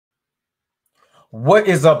What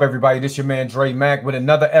is up, everybody? This is your man Dre Mack with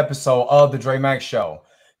another episode of the Dre Mack Show.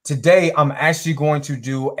 Today, I'm actually going to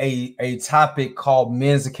do a topic called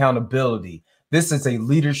men's accountability. This is a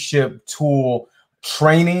leadership tool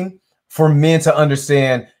training for men to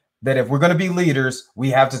understand that if we're going to be leaders, we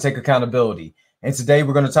have to take accountability. And today,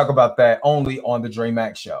 we're going to talk about that only on the Dre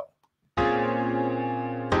Mack Show.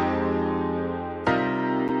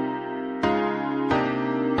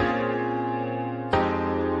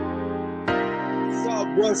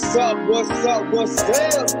 What's up? What's going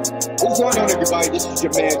on, everybody? This is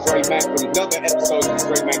your man Dre Mack with another episode of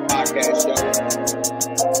the Dre Mack Podcast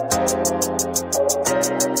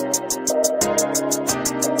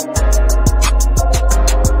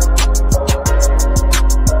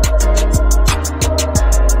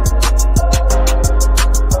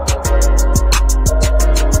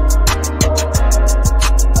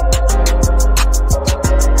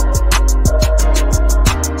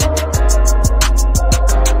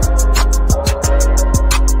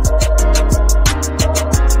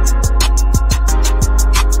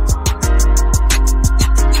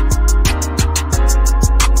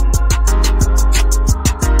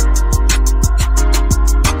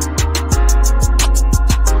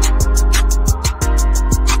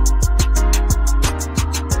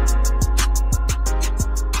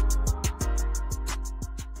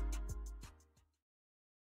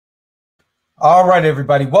All right,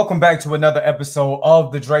 everybody. Welcome back to another episode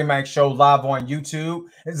of the Dre Mack Show live on YouTube.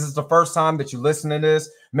 If this is the first time that you listen to this,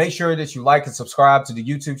 make sure that you like and subscribe to the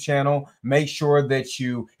YouTube channel. Make sure that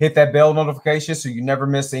you hit that bell notification so you never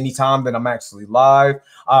miss any time that I'm actually live.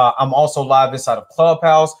 I'm also live inside of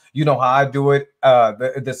Clubhouse. You know how I do it.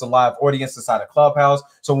 There's a live audience inside of Clubhouse.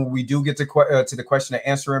 So when we do get to the question and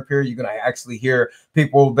answering period, you're going to actually hear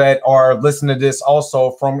people that are listening to this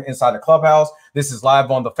also from inside of Clubhouse. This is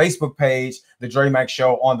live on the Facebook page, the Dre Mack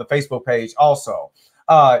Show on the Facebook page also.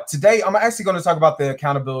 Today, I'm actually going to talk about the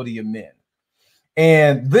accountability of men.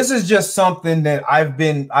 And this is just something that I've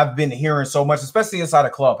been hearing so much, especially inside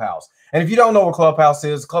of Clubhouse. And if you don't know what Clubhouse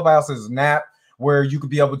is an app where you could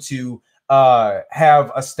be able to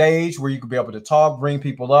have a stage where you could be able to talk, bring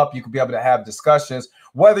people up. You could be able to have discussions,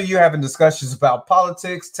 whether you're having discussions about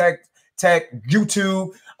politics, tech,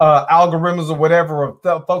 YouTube, algorithms or whatever, or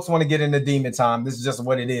folks want to get into demon time. This is just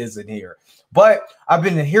what it is in here. But I've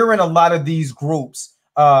been hearing a lot of these groups,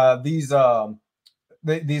 these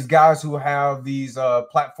guys who have these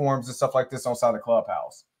platforms and stuff like this on side of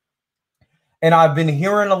Clubhouse. And I've been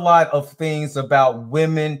hearing a lot of things about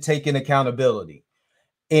women taking accountability.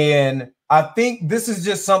 And I think this is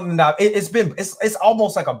just something that it's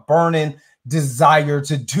almost like a burning desire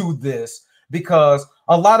to do this, because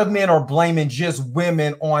a lot of men are blaming just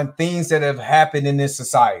women on things that have happened in this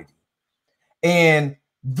society. And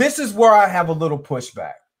this is where I have a little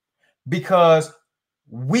pushback, because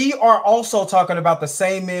we are also talking about the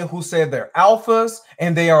same men who said they're alphas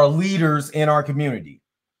and they are leaders in our community.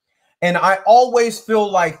 And I always feel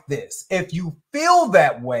like this: if you feel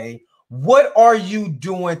that way, what are you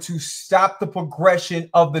doing to stop the progression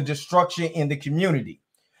of the destruction in the community?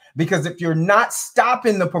 Because if you're not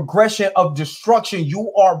stopping the progression of destruction,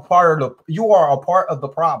 you are a part of the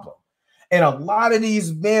problem. And a lot of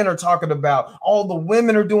these men are talking about all the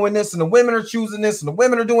women are doing this and the women are choosing this and the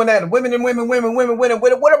women are doing that and women.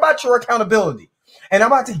 What about your accountability? And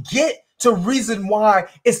I'm about to get to reason why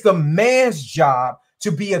it's the man's job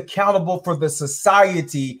to be accountable for the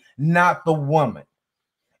society, not the woman.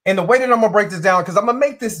 And the way that I'm going to break this down, because I'm going to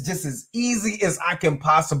make this just as easy as I can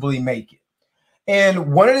possibly make it.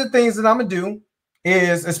 And one of the things that I'm going to do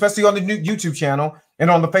is, especially on the new YouTube channel and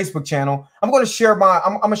on the Facebook channel, I'm going to share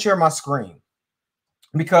my screen,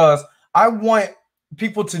 because I want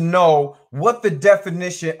people to know what the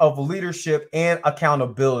definition of leadership and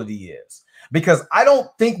accountability is. Because I don't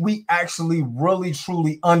think we actually really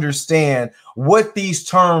truly understand what these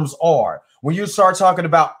terms are. When you start talking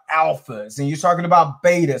about alphas and you're talking about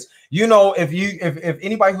betas, you know, if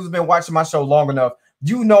anybody who's been watching my show long enough,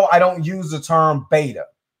 you know I don't use the term beta.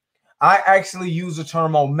 I actually use the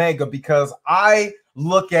term omega, because I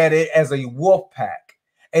look at it as a wolf pack.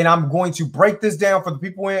 And I'm going to break this down for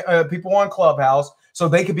the people on Clubhouse so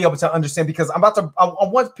they can be able to understand, because I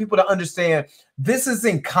want people to understand this is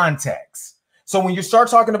in context. So when you start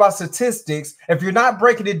talking about statistics, if you're not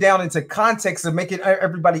breaking it down into context and making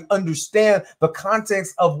everybody understand the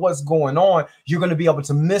context of what's going on, you're going to be able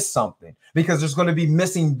to miss something, because there's going to be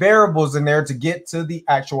missing variables in there to get to the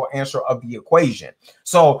actual answer of the equation.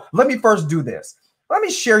 So let me first do this. Let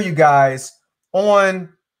me share you guys on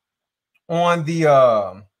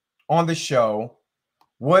the show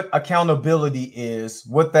what accountability is,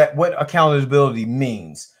 what accountability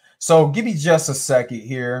means. So give me just a second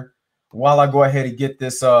here while I go ahead and get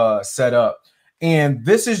this set up. And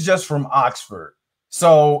this is just from Oxford.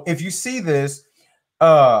 So if you see this,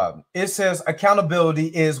 it says accountability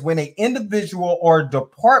is when an individual or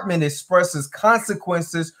department expresses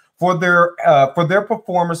consequences for their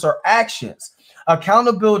performance or actions.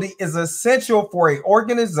 Accountability is essential for an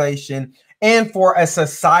organization and for a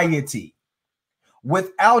society.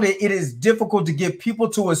 Without it, it is difficult to get people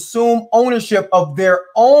to assume ownership of their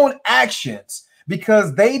own actions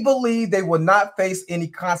because they believe they will not face any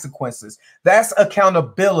consequences. That's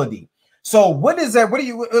accountability. So what is that? What do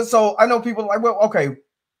you, so I know people are like, well, okay,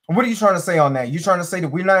 what are you trying to say on that? You trying to say that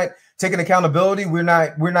we're not taking accountability? We're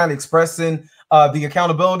not expressing the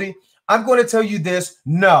accountability? I'm going to tell you this.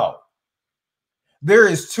 No, there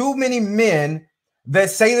is too many men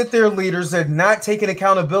that say that they're leaders that are not taking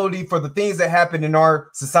accountability for the things that happen in our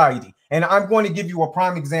society. And I'm going to give you a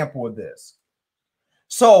prime example of this.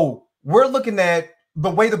 So we're looking at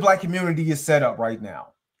the way the Black community is set up right now.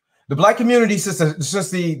 The Black community since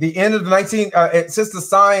the end of the since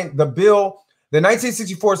the bill, the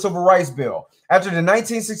 1964 Civil Rights Bill. After the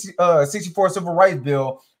 1964 Civil Rights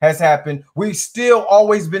Bill has happened, we've still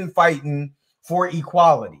always been fighting for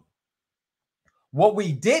equality. What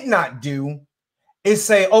we did not do is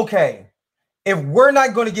say, okay, if we're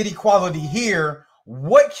not going to get equality here,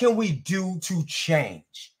 what can we do to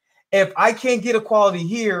change? If I can't get equality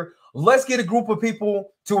here, let's get a group of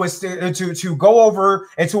people to go over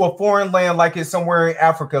into a foreign land, like it's somewhere in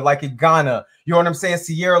Africa, like in Ghana, you know what I'm saying,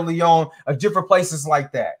 Sierra Leone, different places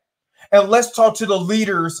like that. And let's talk to the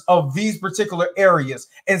leaders of these particular areas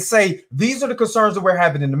and say, these are the concerns that we're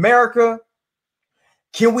having in America.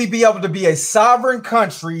 Can we be able to be a sovereign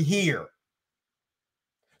country here?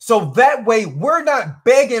 So that way we're not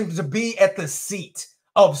begging to be at the seat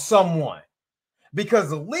of someone. Because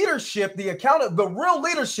the leadership, the real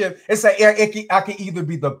leadership is say, I can either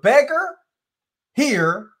be the beggar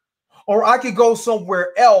here, or I could go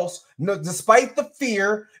somewhere else, despite the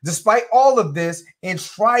fear, despite all of this, and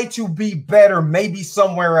try to be better, maybe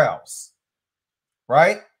somewhere else.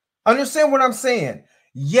 Right? Understand what I'm saying?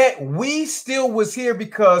 Yet we still was here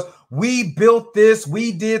because we built this,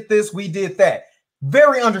 we did that.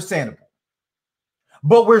 Very understandable.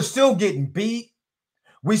 But we're still getting beat.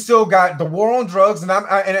 We still got the war on drugs, and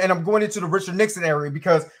I'm going into the Richard Nixon era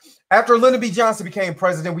because after Lyndon B. Johnson became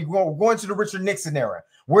president, we're going to the Richard Nixon era,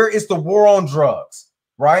 where it's the war on drugs,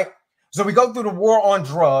 right? So we go through the war on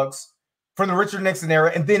drugs from the Richard Nixon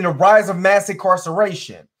era, and then the rise of mass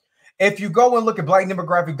incarceration. If you go and look at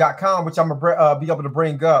blackdemographic.com, which I'm gonna be able to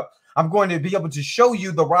bring up, I'm going to be able to show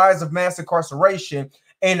you the rise of mass incarceration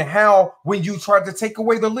and how when you try to take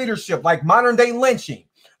away the leadership, like modern day lynching,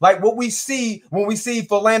 like what we see when we see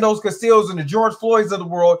Philando Castiles and the George Floyds of the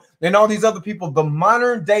world and all these other people, the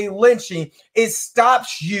modern day lynching, it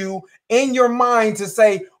stops you in your mind to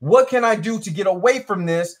say, what can I do to get away from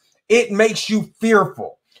this? It makes you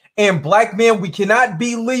fearful. And Black men, we cannot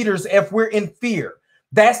be leaders if we're in fear.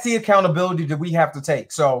 That's the accountability that we have to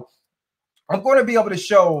take. So I'm going to be able to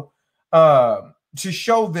show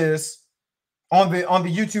this on the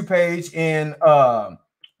YouTube page and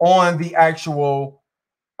on the actual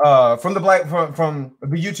from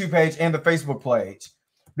the YouTube page and the Facebook page,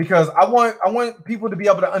 because I want people to be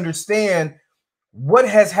able to understand what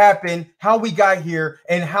has happened, how we got here,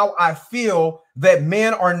 and how I feel that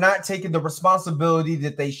men are not taking the responsibility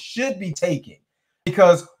that they should be taking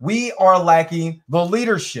because we are lacking the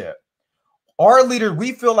leadership.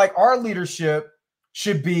 We feel like our leadership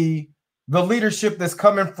should be the leadership that's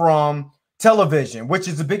coming from television, which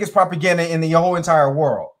is the biggest propaganda in the whole entire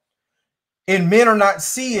world. And men are not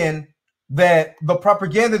seeing that the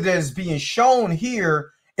propaganda that is being shown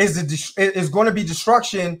here is going to be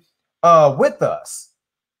destruction with us.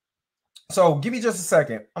 So give me just a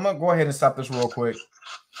second. I'm gonna go ahead and stop this real quick,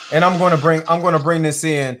 and I'm going to bring this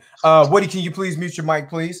in. Woody, can you please mute your mic,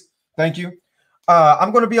 please? Thank you.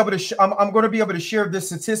 I'm going to be able to I'm going to be able to share this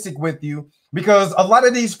statistic with you because a lot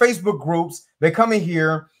of these Facebook groups, they come in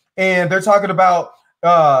here and they're talking about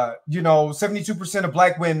 72% of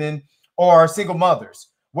Black women are single mothers.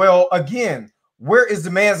 Well, again, where is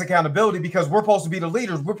the man's accountability? Because we're supposed to be the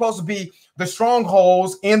leaders. We're supposed to be the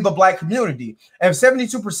strongholds in the Black community. And if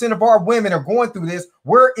 72% of our women are going through this,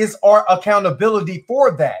 where is our accountability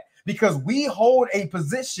for that? Because we hold a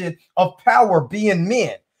position of power being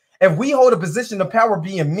men. If we hold a position of power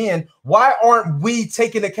being men, why aren't we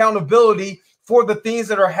taking accountability for the things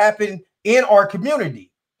that are happening in our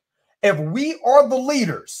community? If we are the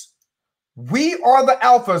leaders, we are the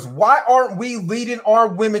alphas, why aren't we leading our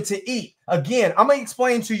women to eat? Again, I'm going to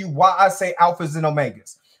explain to you why I say alphas and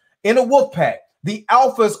omegas. In a wolf pack, The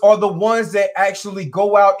alphas are the ones that actually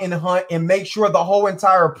go out and hunt and make sure the whole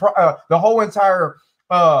entire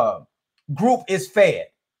group is fed,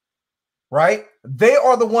 right? They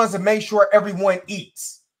are the ones that make sure everyone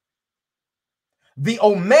eats. The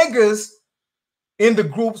omegas in the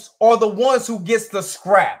groups are the ones who gets the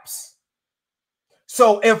scraps.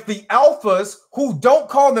 So if the alphas, who don't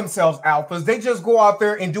call themselves alphas, they just go out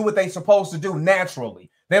there and do what they're supposed to do naturally.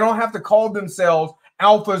 They don't have to call themselves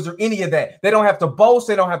alphas or any of that. They don't have to boast.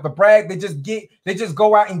 They don't have to brag. They just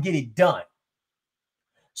go out and get it done.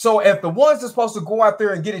 So if the ones that's supposed to go out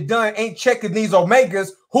there and get it done ain't checking these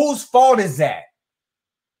omegas, whose fault is that?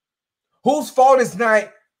 Whose fault is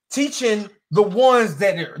not teaching the ones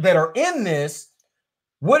that are in this?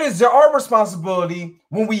 What is our responsibility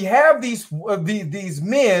when we have these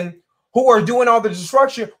men who are doing all the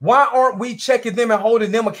destruction? Why aren't we checking them and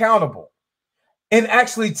holding them accountable and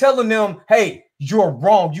actually telling them, hey, you're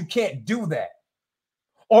wrong, you can't do that?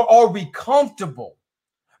 Or are we comfortable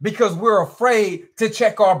because we're afraid to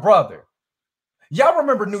check our brother? Y'all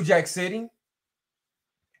remember New Jack City?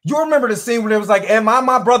 You remember the scene where it was like, am I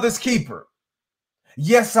my brother's keeper?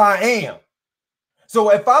 Yes, I am. So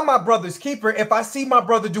if I'm my brother's keeper, if I see my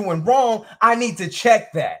brother doing wrong, I need to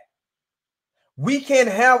check that. We can't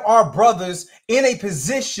have our brothers in a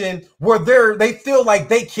position where they feel like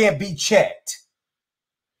they can't be checked.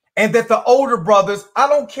 And that the older brothers, I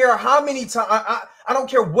don't care how many times, I don't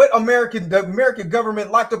care what the American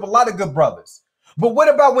government locked up a lot of good brothers. But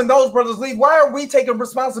what about when those brothers leave? Why are we taking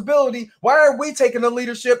responsibility? Why are we taking the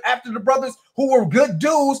leadership after the brothers who were good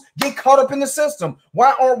dudes get caught up in the system?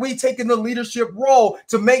 Why aren't we taking the leadership role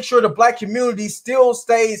to make sure the Black community still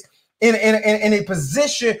stays in a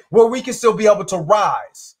position where we can still be able to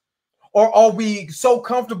rise? Or are we so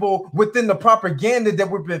comfortable within the propaganda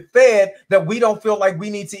that we've been fed that we don't feel like we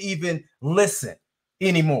need to even listen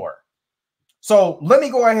anymore? So let me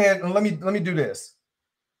go ahead and let me do this,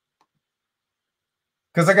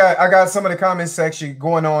 because I got some of the comment section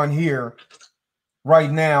going on here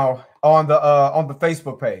right now on the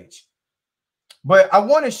Facebook page. But I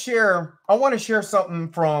want to share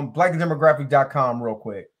something from blackdemographic.com real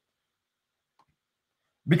quick,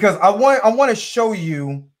 because I want to show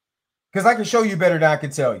you, because I can show you better than I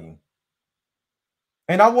can tell you.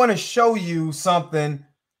 And I want to show you something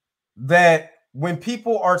that when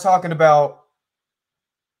people are talking about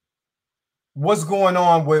what's going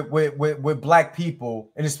on with Black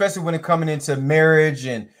people, and especially when it coming into marriage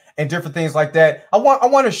and different things like that, I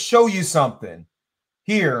want to show you something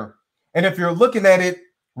here. And if you're looking at it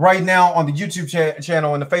right now on the YouTube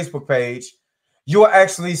channel and the Facebook page, you'll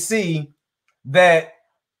actually see that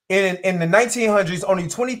in the 1900s, only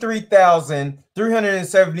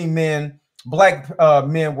 23,370 Black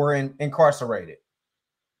men were incarcerated.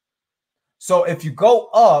 So if you go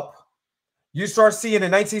up, you start seeing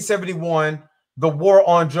in 1971 the war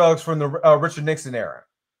on drugs from the Richard Nixon era,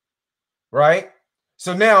 right?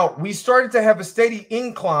 So now we started to have a steady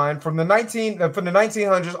incline from the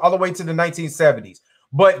 1900s all the way to the 1970s.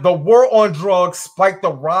 But the war on drugs spiked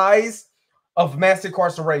the rise of mass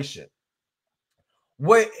incarceration.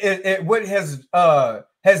 What has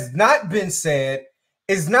not been said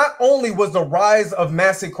is not only was the rise of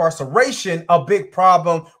mass incarceration a big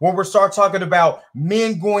problem when we start talking about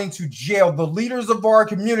men going to jail, the leaders of our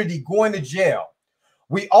community going to jail.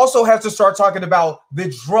 We also have to start talking about the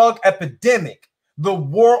drug epidemic, the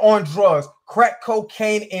war on drugs, crack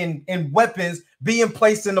cocaine, and weapons being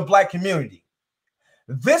placed in the Black community.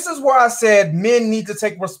 This is where I said men need to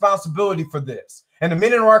take responsibility for this, and the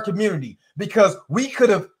men in our community, because we could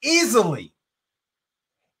have easily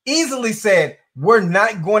said, we're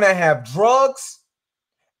not going to have drugs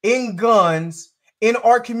and guns in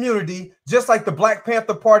our community, just like the Black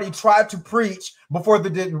Panther Party tried to preach before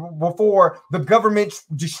the government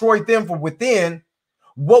destroyed them from within.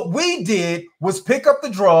 What we did was pick up the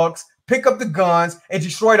drugs, pick up the guns, and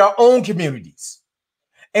destroyed our own communities.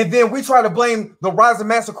 And then we try to blame the rise of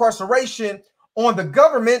mass incarceration on the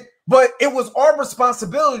government, but it was our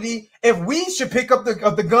responsibility if we should pick up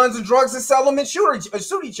the guns and drugs and sell them and shoot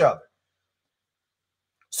each other.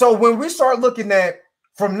 So when we start looking at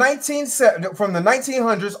from the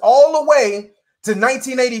 1900s all the way to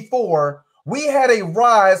 1984, we had a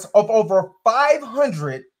rise of over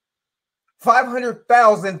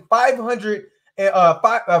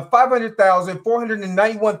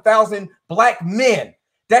 491,000 Black men.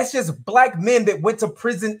 That's just Black men that went to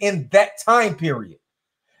prison in that time period.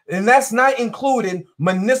 And that's not including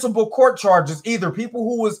municipal court charges either, people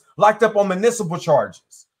who was locked up on municipal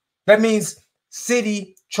charges. That means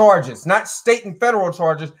city charges, not state and federal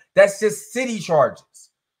charges. That's just city charges.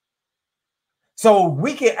 So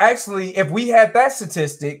we can actually, if we had that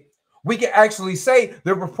statistic, we can actually say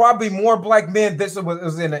there were probably more black men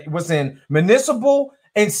that was in municipal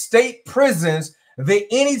and state prisons than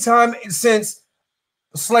any time since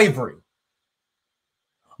slavery.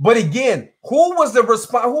 But again, who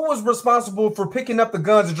was responsible for picking up the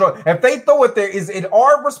guns and drugs? If they throw it there, is it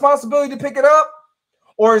our responsibility to pick it up,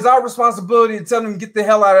 or is our responsibility to tell them to get the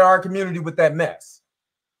hell out of our community with that mess?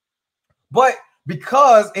 But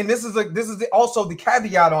because, and this is also the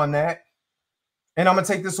caveat on that, and I'm gonna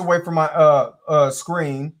take this away from my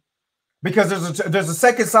screen, because there's a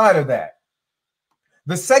second side of that.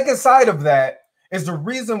 The second side of that is the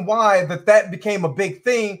reason why that became a big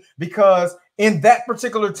thing, because in that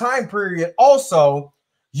particular time period, also,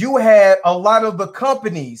 you had a lot of the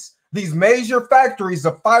companies, these major factories,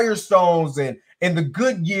 the Firestones and the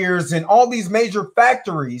Goodyears and all these major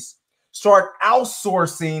factories start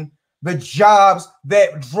outsourcing the jobs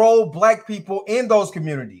that drove black people in those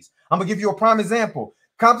communities. I'm gonna give you a prime example.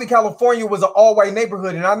 Compton, California was an all-white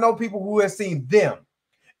neighborhood, and I know people who have seen them.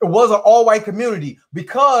 It was an all-white community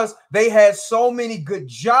because they had so many good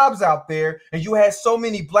jobs out there, and you had so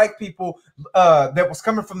many black people that was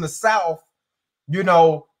coming from the South, you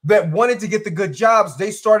know, that wanted to get the good jobs. They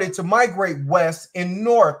started to migrate west and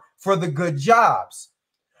north for the good jobs.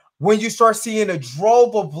 When you start seeing a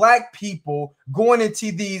drove of black people going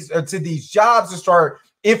into these jobs and start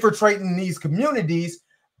infiltrating these communities,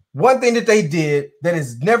 one thing that they did that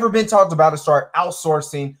has never been talked about is start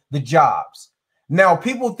outsourcing the jobs. Now,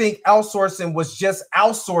 people think outsourcing was just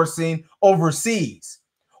outsourcing overseas.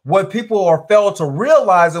 What people are failed to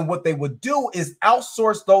realize and what they would do is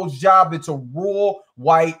outsource those jobs into rural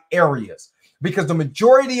white areas, because the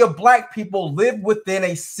majority of black people live within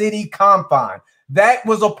a city confine. That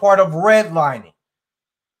was a part of redlining.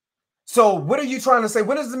 So what are you trying to say?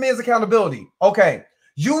 What is the man's accountability? Okay,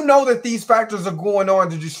 you know that these factors are going on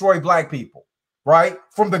to destroy black people, right?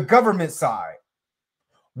 From the government side.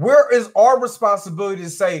 Where is our responsibility to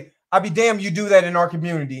say, I'll be damned you do that in our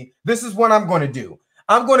community. This is what I'm going to do.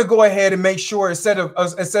 I'm going to go ahead and make sure instead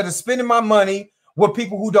of spending my money with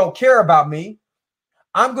people who don't care about me,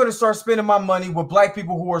 I'm going to start spending my money with black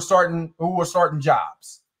people who are starting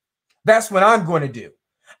jobs. That's what I'm going to do.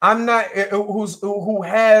 I'm not who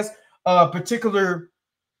has particular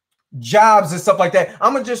jobs and stuff like that.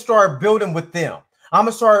 I'm going to just start building with them. I'm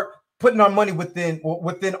going to start putting our money within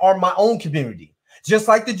my own community. Just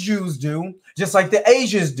like the Jews do, just like the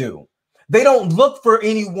Asians do. They don't look for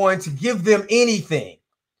anyone to give them anything.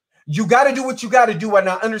 You got to do what you got to do. And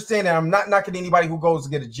I understand that. I'm not knocking anybody who goes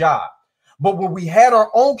to get a job. But when we had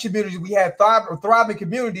our own community, we had thriving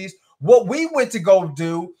communities. What we went to go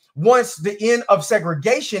do once the end of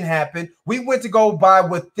segregation happened, we went to go buy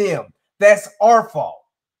with them. That's our fault.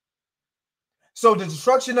 So the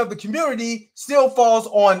destruction of the community still falls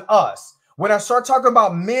on us. When I start talking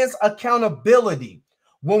about men's accountability,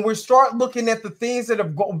 when we start looking at the things that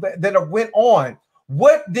have went on,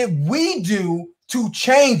 what did we do to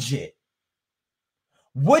change it?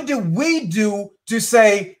 What did we do to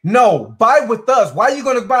say, no, buy with us? Why are you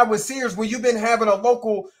going to buy with Sears when you've been having a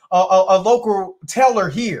local teller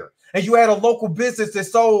here, and you had a local business that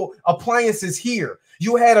sold appliances here?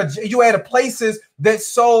 You had places that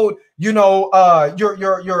sold, you know,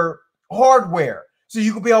 your hardware. So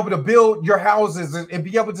you could be able to build your houses and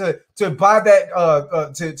be able to buy that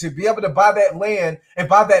to be able to buy that land and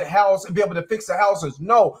buy that house and be able to fix the houses.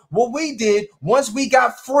 No, what we did once we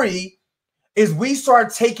got free is we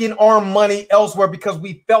started taking our money elsewhere because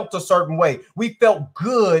we felt a certain way. We felt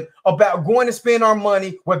good about going to spend our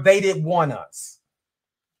money where they didn't want us.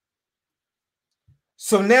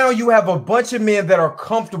 So now you have a bunch of men that are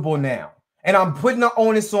comfortable now, and I'm putting the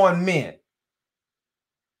onus on men.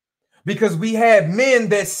 Because we had men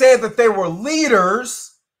that said that they were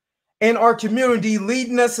leaders in our community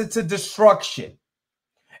leading us into destruction.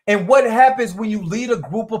 And what happens when you lead a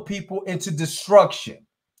group of people into destruction?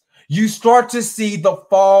 You start to see the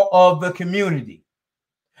fall of the community.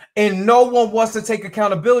 And no one wants to take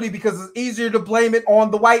accountability because it's easier to blame it on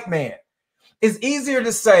the white man. It's easier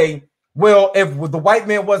to say, well, if the white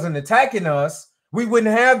man wasn't attacking us, we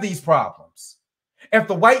wouldn't have these problems. If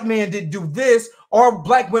the white man didn't do this, our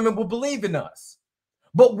black women will believe in us.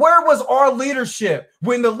 But where was our leadership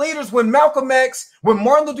when Malcolm X, when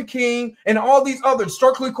Martin Luther King, and all these others,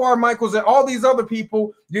 Stokely Carmichaels, and all these other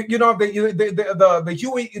people, the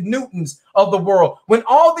Huey Newtons of the world, when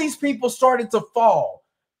all these people started to fall,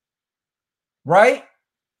 right?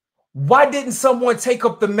 Why didn't someone take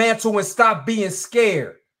up the mantle and stop being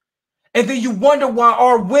scared? And then you wonder why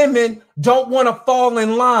our women don't want to fall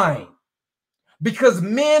in line. Because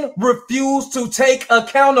men refuse to take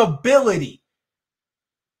accountability.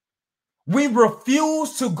 We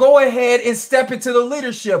refuse to go ahead and step into the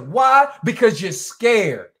leadership. Why? Because you're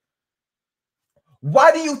scared.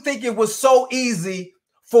 Why do you think it was so easy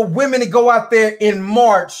for women to go out there in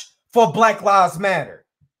March for Black Lives Matter?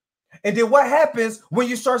 And then what happens when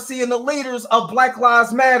you start seeing the leaders of Black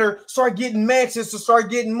Lives Matter start getting mansions to start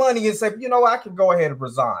getting money and say, you know, I can go ahead and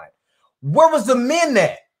resign? Where was the men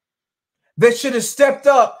that should have stepped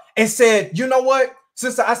up and said, you know what,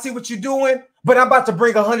 sister, I see what you're doing, but I'm about to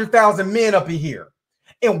bring 100,000 men up in here.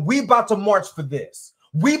 And we about to march for this.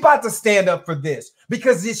 We about to stand up for this,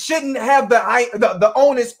 because it shouldn't have the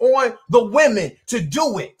onus on the women to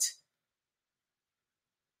do it.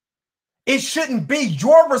 It shouldn't be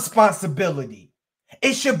your responsibility.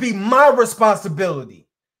 It should be my responsibility.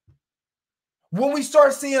 When we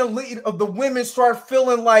start seeing the women start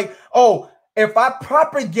feeling like, oh, if I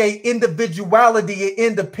propagate individuality and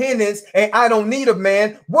independence and I don't need a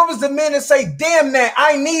man, what was the men that say, damn that,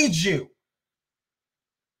 I need you?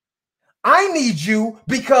 I need you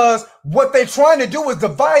because what they're trying to do is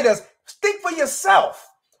divide us. Think for yourself.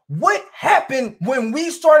 What happened when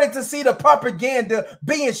we started to see the propaganda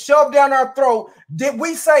being shoved down our throat? Did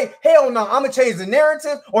we say, hell no, I'm going to change the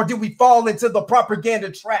narrative? Or did we fall into the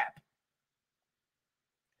propaganda trap?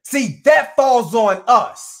 See, that falls on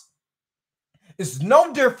us. It's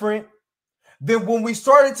no different than when we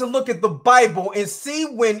started to look at the Bible and see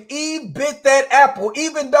when Eve bit that apple,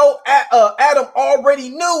 even though Adam already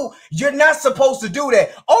knew you're not supposed to do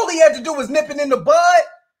that. All he had to do was nip it in the bud.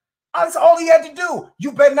 That's all he had to do.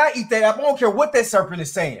 You better not eat that apple. I don't care what that serpent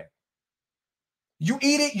is saying. You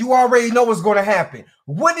eat it, you already know what's going to happen.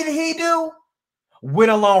 What did he do?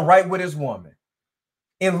 Went along right with his woman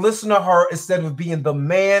and listen to her instead of being the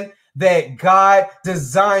man that God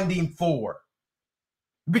designed him for.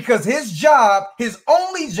 Because his job, his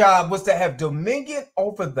only job, was to have dominion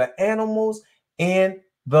over the animals and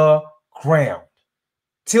the ground.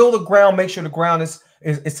 Till the ground, make sure the ground is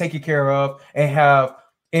taken care of,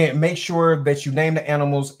 and make sure that you name the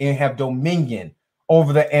animals and have dominion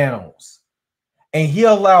over the animals. And he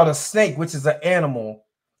allowed a snake, which is an animal,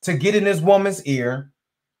 to get in this woman's ear.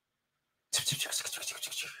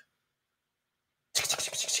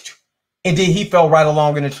 And then he fell right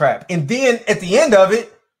along in the trap. And then at the end of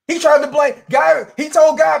it, he tried to blame God. He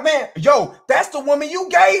told God, man, yo, that's the woman you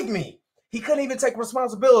gave me. He couldn't even take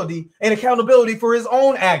responsibility and accountability for his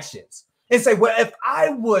own actions and say, well, if I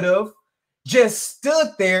would have just stood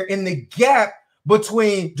there in the gap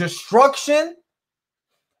between destruction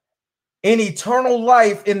and eternal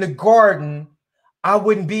life in the garden, I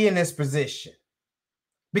wouldn't be in this position.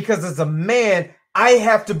 Because as a man, I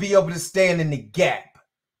have to be able to stand in the gap.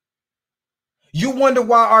 You wonder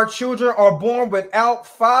why our children are born without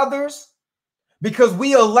fathers? Because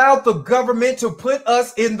we allowed the government to put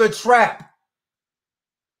us in the trap.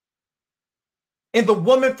 And the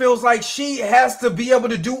woman feels like she has to be able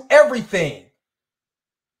to do everything.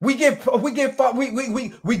 We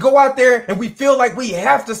go out there and we feel like we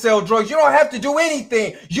have to sell drugs. You don't have to do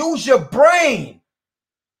anything. Use your brain.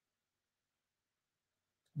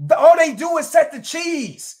 All they do is set the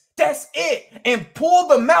cheese. That's it. And pull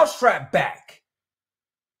the mousetrap back.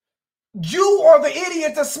 You are the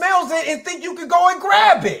idiot that smells it and think you can go and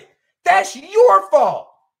grab it. That's your fault.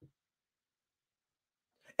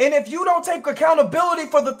 And if you don't take accountability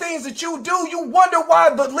for the things that you do, you wonder why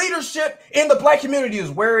the leadership in the Black community is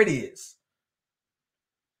where it is.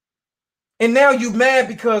 And now you're mad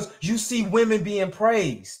because you see women being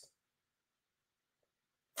praised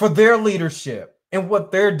for their leadership and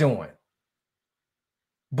what they're doing.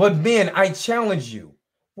 But men, I challenge you,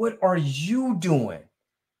 what are you doing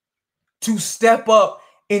to step up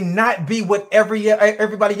and not be what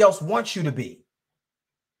everybody else wants you to be?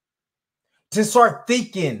 To start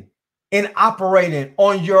thinking and operating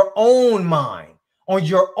on your own mind, on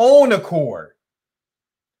your own accord.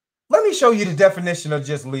 Let me show you the definition of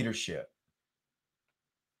just leadership.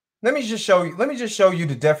 Let me just show you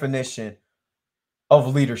the definition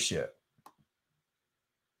of leadership.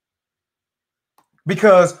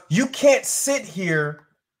 Because you can't sit here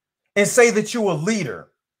and say that you're a leader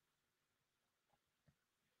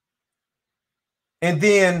and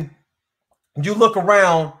then you look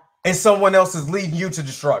around and someone else is leading you to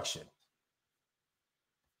destruction.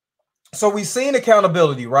 So we've seen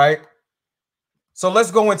accountability, right? So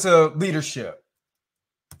let's go into leadership.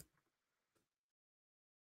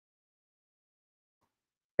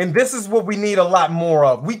 And this is what we need a lot more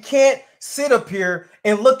of. We can't sit up here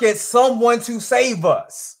and look at someone to save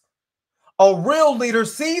us. A real leader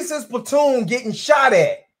sees his platoon getting shot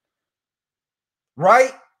at,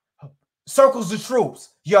 right? Circles the troops.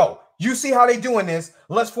 Yo, You see how they doing this?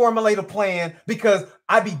 Let's formulate a plan, because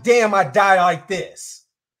I be damn I die like this.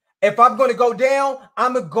 If I'm going to go down,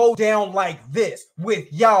 I'm going to go down like this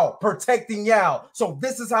with y'all, protecting y'all. So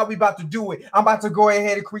this is how we about to do it. I'm about to go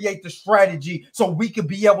ahead and create the strategy so we can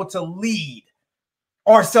be able to lead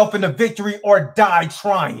ourselves in the victory or die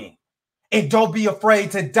trying. And don't be afraid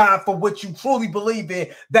to die for what you truly believe in.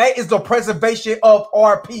 That is the preservation of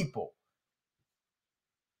our people.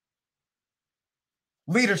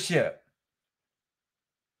 Leadership.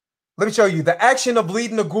 Let me show you the action of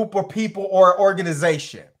leading a group or people or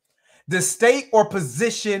organization. The state or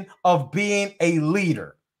position of being a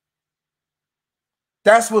leader.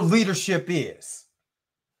 That's what leadership is.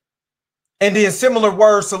 And then similar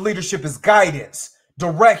words to leadership is guidance,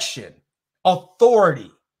 direction,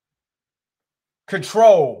 authority,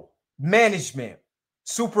 control, management,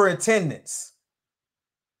 superintendence,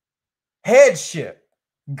 headship,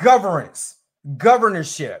 governance,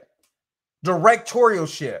 governorship,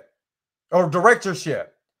 directorship,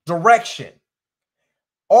 direction.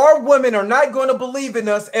 Our women are not going to believe in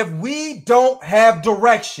us if we don't have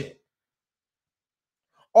direction.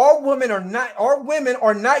 Our women are not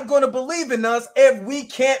going to believe in us if we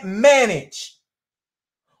can't manage.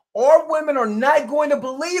 Our women are not going to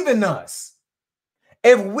believe in us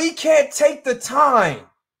if we can't take the time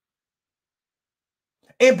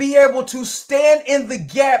and be able to stand in the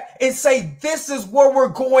gap and say, this is where we're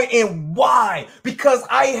going and why. Because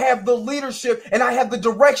I have the leadership and I have the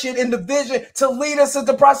direction and the vision to lead us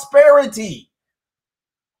into prosperity.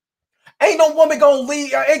 Ain't no woman gonna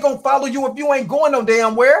lead, ain't gonna follow you if you ain't going no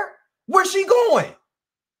damn where. Where's she going?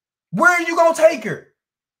 Where are you gonna take her?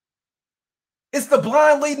 It's the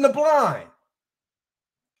blind leading the blind.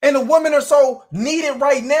 And the women are so needed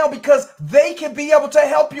right now because they can be able to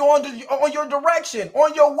help you on your direction,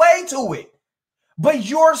 on your way to it. But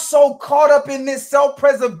you're so caught up in this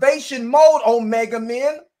self-preservation mode, Omega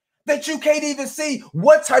men, that you can't even see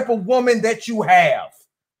what type of woman that you have.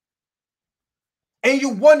 And you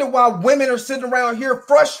wonder why women are sitting around here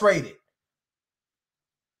frustrated.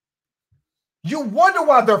 You wonder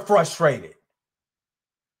why they're frustrated.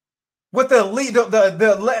 With the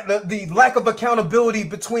lack of accountability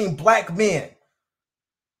between black men.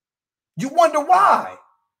 You wonder why.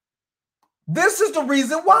 This is the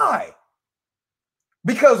reason why.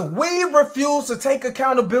 Because we refuse to take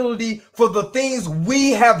accountability for the things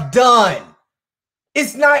we have done.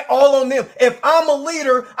 It's not all on them. If I'm a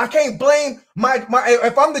leader, I can't blame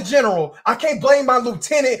if I'm the general, I can't blame my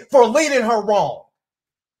lieutenant for leading her wrong.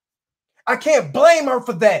 I can't blame her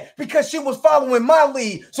for that because she was following my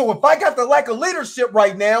lead. So if I got the lack of leadership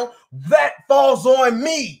right now, that falls on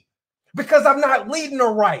me because I'm not leading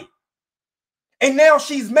her right. And now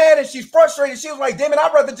she's mad and she's frustrated. She was like, damn it,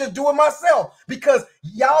 I'd rather just do it myself because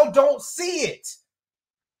y'all don't see it.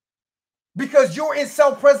 Because you're in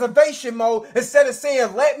self-preservation mode instead of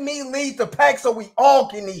saying, let me lead the pack so we all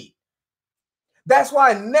can eat. That's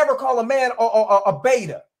why I never call a man a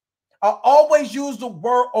beta. I always use the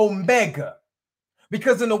word omega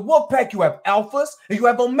because in the wolf pack, you have alphas and you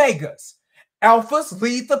have omegas. Alphas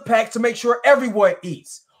lead the pack to make sure everyone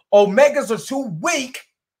eats. Omegas are too weak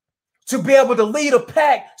to be able to lead a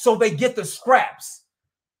pack so they get the scraps.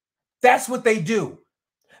 That's what they do.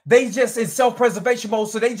 They just in self-preservation mode.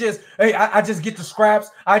 So they just, hey, I just get the scraps.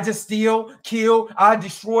 I just steal, kill, I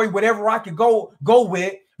destroy whatever I can go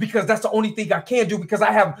with because that's the only thing I can do because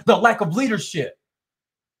I have the lack of leadership.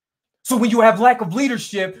 So when you have lack of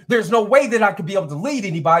leadership, there's no way that I could be able to lead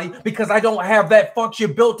anybody because I don't have that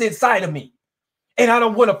function built inside of me. And I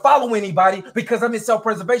don't want to follow anybody because I'm in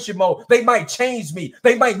self-preservation mode. They might change me.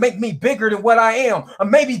 They might make me bigger than what I am. Or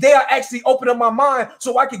maybe they'll actually open up my mind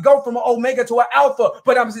so I can go from an omega to an alpha.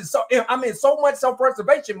 But I'm in so much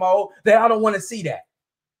self-preservation mode that I don't want to see that.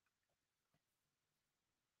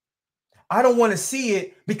 I don't want to see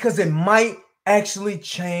it because it might actually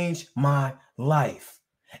change my life.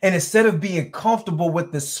 And instead of being comfortable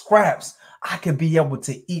with the scraps, I could be able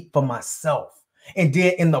to eat for myself. And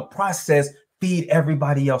then in the process, feed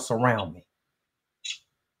everybody else around me.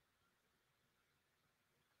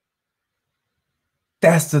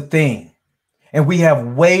 That's the thing. And we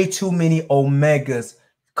have way too many omegas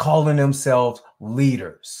calling themselves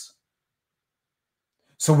leaders.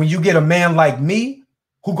 So when you get a man like me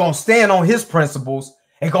who gonna stand on his principles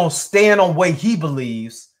and gonna stand on what he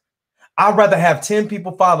believes, I'd rather have 10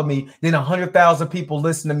 people follow me than 100,000 people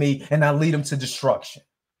listen to me and I lead them to destruction.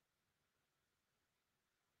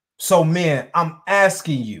 So, men, I'm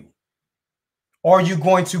asking you, are you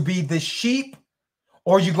going to be the sheep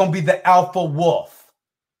or are you going to be the alpha wolf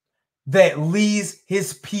that leads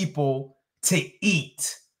his people to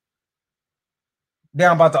eat? Then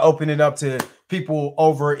I'm about to open it up to people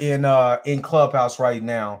over in Clubhouse right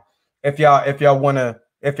now. If y'all wanna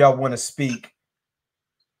speak.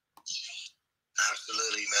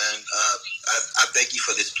 Absolutely, man. I thank you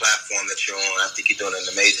for this platform that you're on. I think you're doing an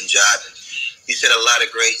amazing job. And you said a lot of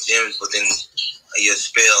great gems within your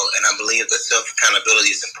spill, and I believe that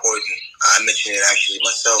self-accountability is important. I mentioned it actually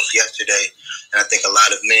myself yesterday, and I think a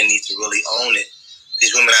lot of men need to really own it.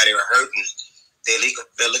 These women out here are hurting.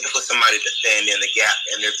 They're looking for somebody to stand in the gap,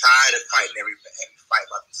 and they're tired of fighting every fight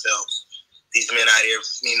by themselves. These men out here,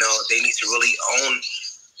 they need to really own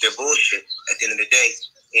their bullshit at the end of the day.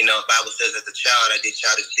 The Bible says as a child, I did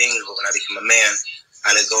childish things, but when I become a man,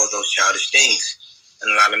 I let go of those childish things. And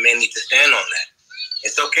a lot of men need to stand on that.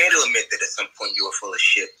 It's okay to admit that at some point you were full of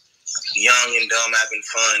shit, young and dumb, having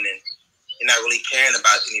fun, and you're not really caring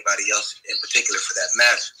about anybody else in particular for that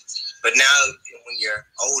matter. But now, when you're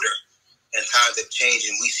older and times have changed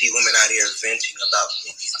and we see women out here venting about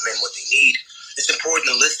these men, what they need, it's important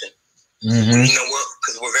to listen. Mm-hmm.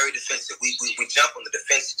 Because we're very defensive. We jump on the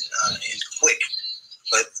defense and quick.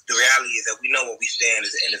 But the reality is that we know where we stand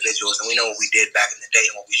as individuals, and we know what we did back in the day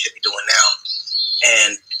and what we should be doing now.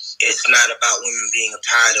 And it's not about women being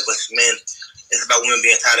tired of us men. It's about women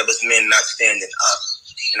being tired of us men not standing up.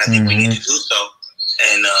 And I think we need to do so.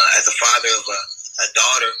 And as a father of a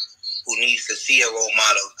daughter who needs to see a role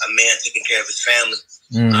model, a man taking care of his family,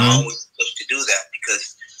 I always push to do that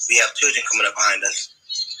because we have children coming up behind us.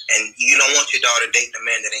 And you don't want your daughter dating a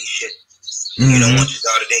man that ain't shit. You don't want your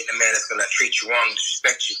daughter dating a man that's going to treat you wrong,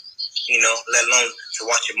 disrespect you, let alone to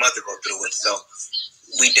watch your mother go through it. So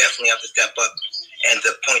we definitely have to step up and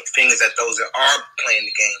to point fingers at those that are playing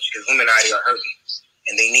the games, because women out here are hurting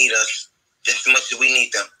and they need us just as much as we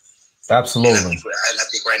need them. Absolutely. And I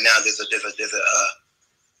think right now there's a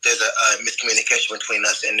miscommunication between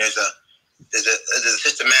us, and there's a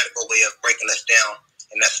systematical way of breaking us down,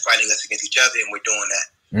 and that's fighting us against each other, and we're doing that.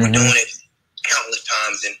 We're doing it countless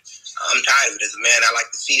times, and I'm tired of it. As a man, I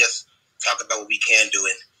like to see us talk about what we can do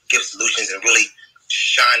and give solutions and really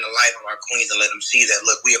shine the light on our queens and let them see that,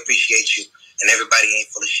 look, we appreciate you, and everybody ain't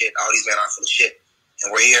full of shit. All these men aren't full of shit.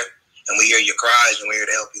 And we're here, and we hear your cries, and we're here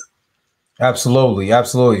to help you. Absolutely.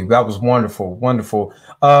 Absolutely. That was wonderful. Wonderful.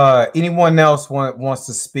 Anyone else wants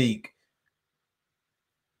to speak?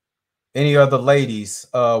 Any other ladies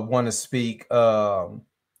want to speak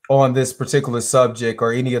on this particular subject,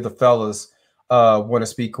 or any of the fellas want to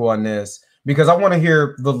speak on this? Because I want to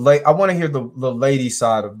hear the lady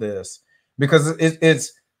side of this, because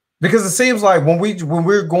it's because it seems like when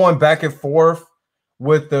we're going back and forth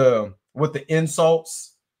with the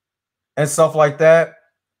insults and stuff like that,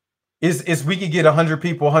 is we could get 100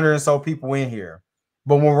 people, 100 and so people in here,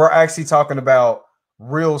 but when we're actually talking about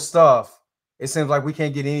real stuff, it seems like we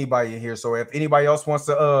can't get anybody in here. So if anybody else wants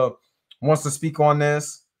to speak on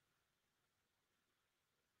this.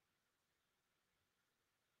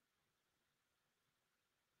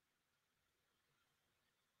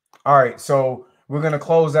 All right, so we're gonna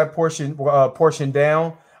close that portion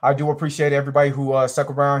down. I do appreciate everybody who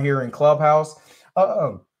stuck around here in Clubhouse.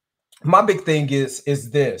 My big thing is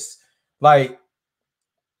this: like,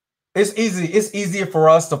 it's easier for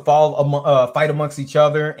us to fight amongst each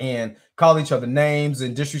other and call each other names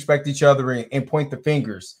and disrespect each other and point the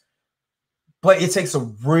fingers. But it takes a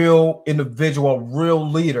real individual, a real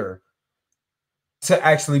leader to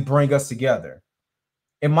actually bring us together.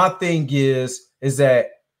 And my thing is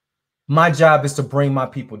that my job is to bring my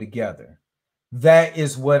people together. That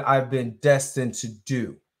is what I've been destined to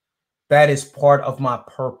do. That is part of my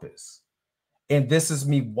purpose. And this is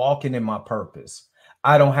me walking in my purpose.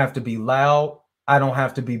 I don't have to be loud. I don't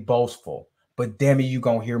have to be boastful. But damn it, you're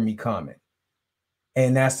going to hear me coming.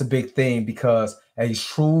 And that's the big thing, because a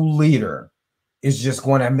true leader is just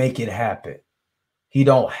going to make it happen. He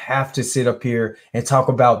don't have to sit up here and talk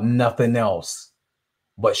about nothing else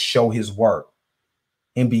but show his work.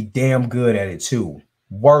 And be damn good at it too.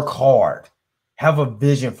 Work hard. Have a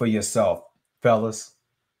vision for yourself, fellas.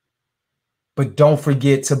 But don't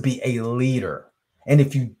forget to be a leader. And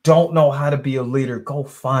if you don't know how to be a leader, go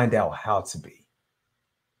find out how to be.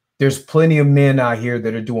 There's plenty of men out here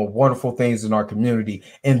that are doing wonderful things in our community.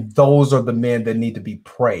 And those are the men that need to be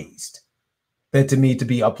praised, that need to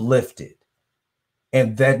be uplifted,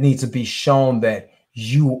 and that need to be shown that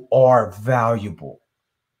you are valuable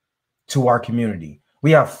to our community.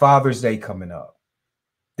 We have Father's Day coming up.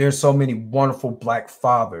 There's so many wonderful Black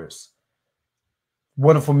fathers,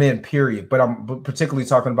 wonderful men, period. But I'm particularly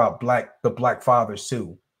talking about the Black fathers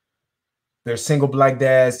too. There's single Black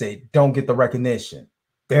dads that don't get the recognition.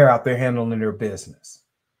 They're out there handling their business.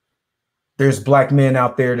 There's Black men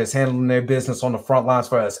out there that's handling their business on the front lines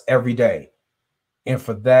for us every day. And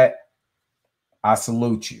for that, I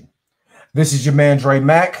salute you. This is your man, Dre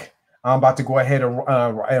Mack. I'm about to go ahead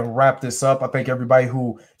and wrap this up. I thank everybody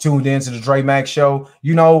who tuned in to the Dre Mack Show.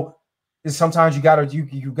 You know, sometimes you gotta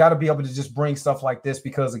be able to just bring stuff like this,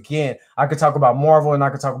 because again, I could talk about Marvel and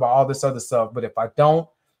I could talk about all this other stuff, but if I don't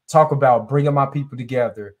talk about bringing my people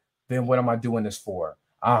together, then what am I doing this for?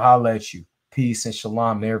 I'll holler at you. Peace and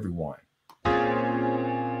shalom to everyone.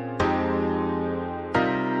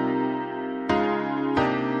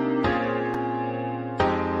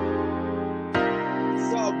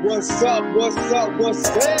 What's up? What's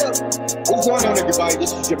going on, everybody?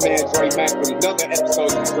 This is your man, Dre Mack, with another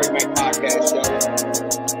episode of the Dre Mack Podcast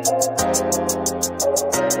Show.